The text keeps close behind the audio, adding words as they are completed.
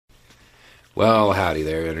Well, howdy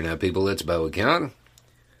there, Internet people. It's Beau again.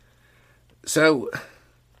 So,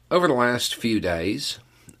 over the last few days,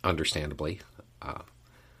 understandably,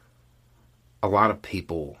 a lot of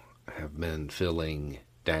people have been feeling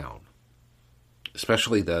down,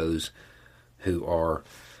 especially those who are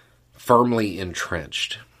firmly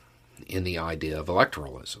entrenched in the idea of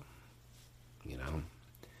electoralism, you know.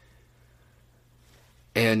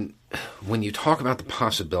 And when you talk about the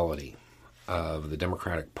possibility of the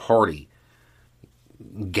Democratic Party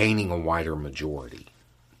gaining a wider majority,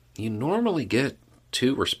 you normally get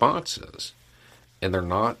two responses, and they're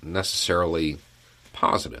not necessarily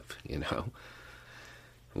positive, you know.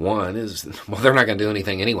 One is, well, they're not going to do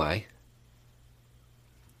anything anyway.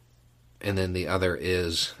 And then the other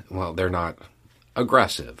is, well, they're not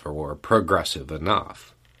aggressive or progressive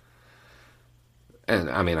enough. And,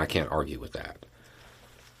 I mean, I can't argue with that.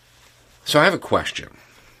 So I have a question.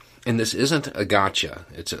 And this isn't a gotcha.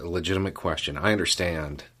 It's a legitimate question. I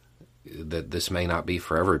understand that this may not be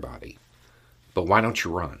for everybody. But why don't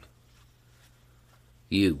you run?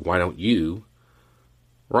 Why don't you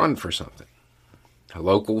run for something? A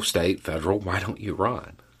local, state, federal, why don't you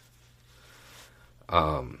run?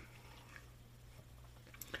 And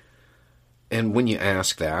when you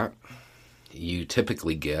ask that, you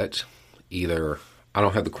typically get either, I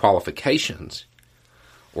don't have the qualifications,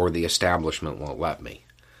 or the establishment won't let me.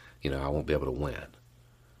 You know, I won't be able to win.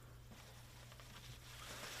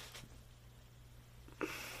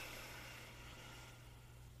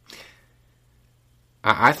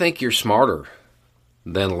 I think you're smarter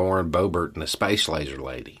than Lauren Boebert and the Space Laser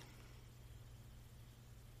Lady.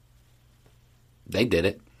 They did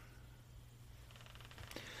it.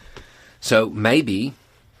 So maybe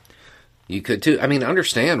you could too. I mean,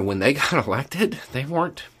 understand, when they got elected, they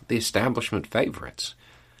weren't the establishment favorites.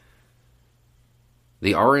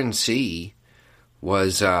 The RNC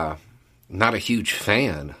was not a huge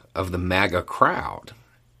fan of the MAGA crowd,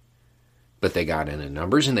 but they got in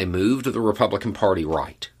numbers and they moved the Republican Party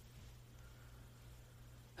right.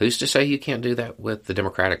 Who's to say you can't do that with the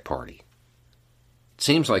Democratic Party? It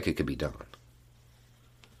seems like it could be done.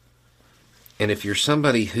 And if you're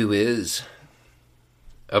somebody who is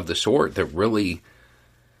of the sort that really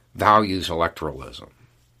values electoralism,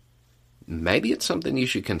 maybe it's something you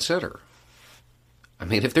should consider. I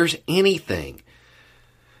mean, if there's anything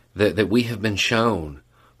that we have been shown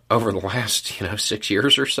over the last, 6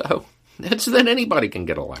 years or so, it's that anybody can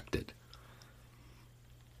get elected.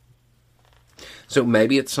 So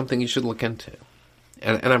maybe it's something you should look into.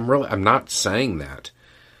 And I'm not saying that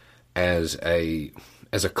as a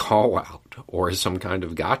call out or as some kind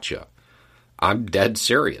of gotcha. I'm dead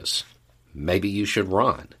serious. Maybe you should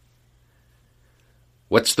run.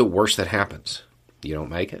 What's the worst that happens? You don't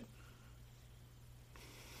make it?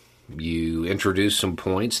 You introduce some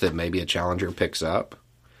points that maybe a challenger picks up,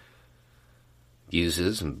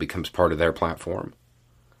 uses, and becomes part of their platform.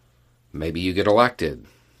 Maybe you get elected,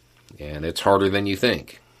 and it's harder than you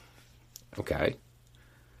think. Okay.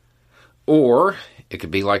 Or it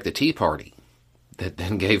could be like the Tea Party that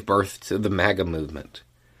then gave birth to the MAGA movement,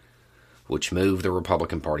 which moved the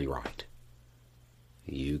Republican Party right.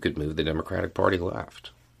 You could move the Democratic Party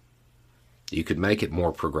left. You could make it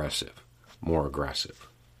more progressive, more aggressive.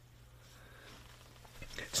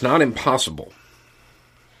 It's not impossible.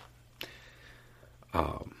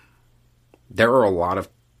 There are a lot of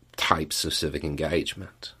types of civic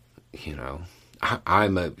engagement.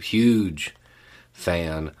 I'm a huge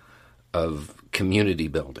fan of community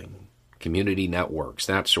building, community networks,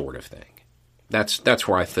 that sort of thing. That's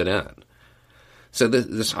where I fit in. So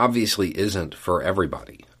this obviously isn't for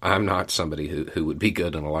everybody. I'm not somebody who would be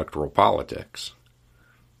good in electoral politics.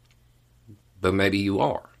 But maybe you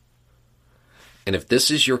are. And if this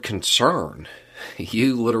is your concern,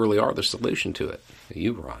 you literally are the solution to it.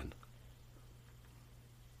 You run.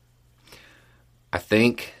 I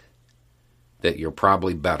think that you're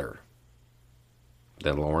probably better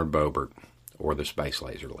than Lauren Boebert or the Space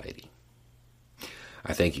Laser Lady.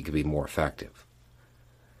 I think you could be more effective.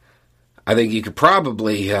 I think you could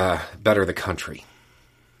probably better the country.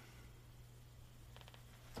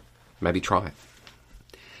 Maybe try it.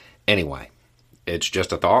 Anyway, it's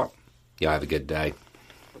just a thought. Y'all have a good day.